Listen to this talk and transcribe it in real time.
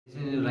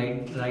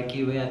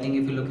rightly way. I think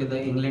if you look at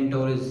the England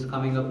tour is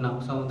coming up now,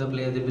 some of the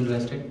players have been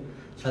rested.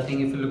 So I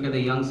think if you look at the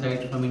young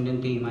side from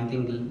Indian team, I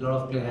think a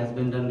lot of play has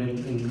been done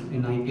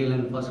in IPL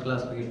and first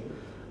class cricket.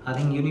 I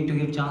think you need to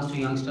give chance to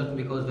youngsters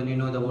because when you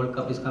know the World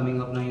Cup is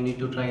coming up now, you need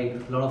to try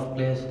a lot of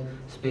players,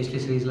 especially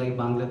series like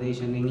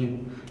Bangladesh and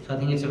England. So I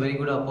think it's a very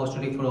good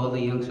opportunity for all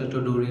the youngsters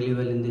to do really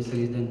well in this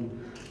series.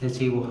 Then let's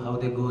see how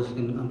they goes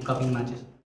in upcoming matches.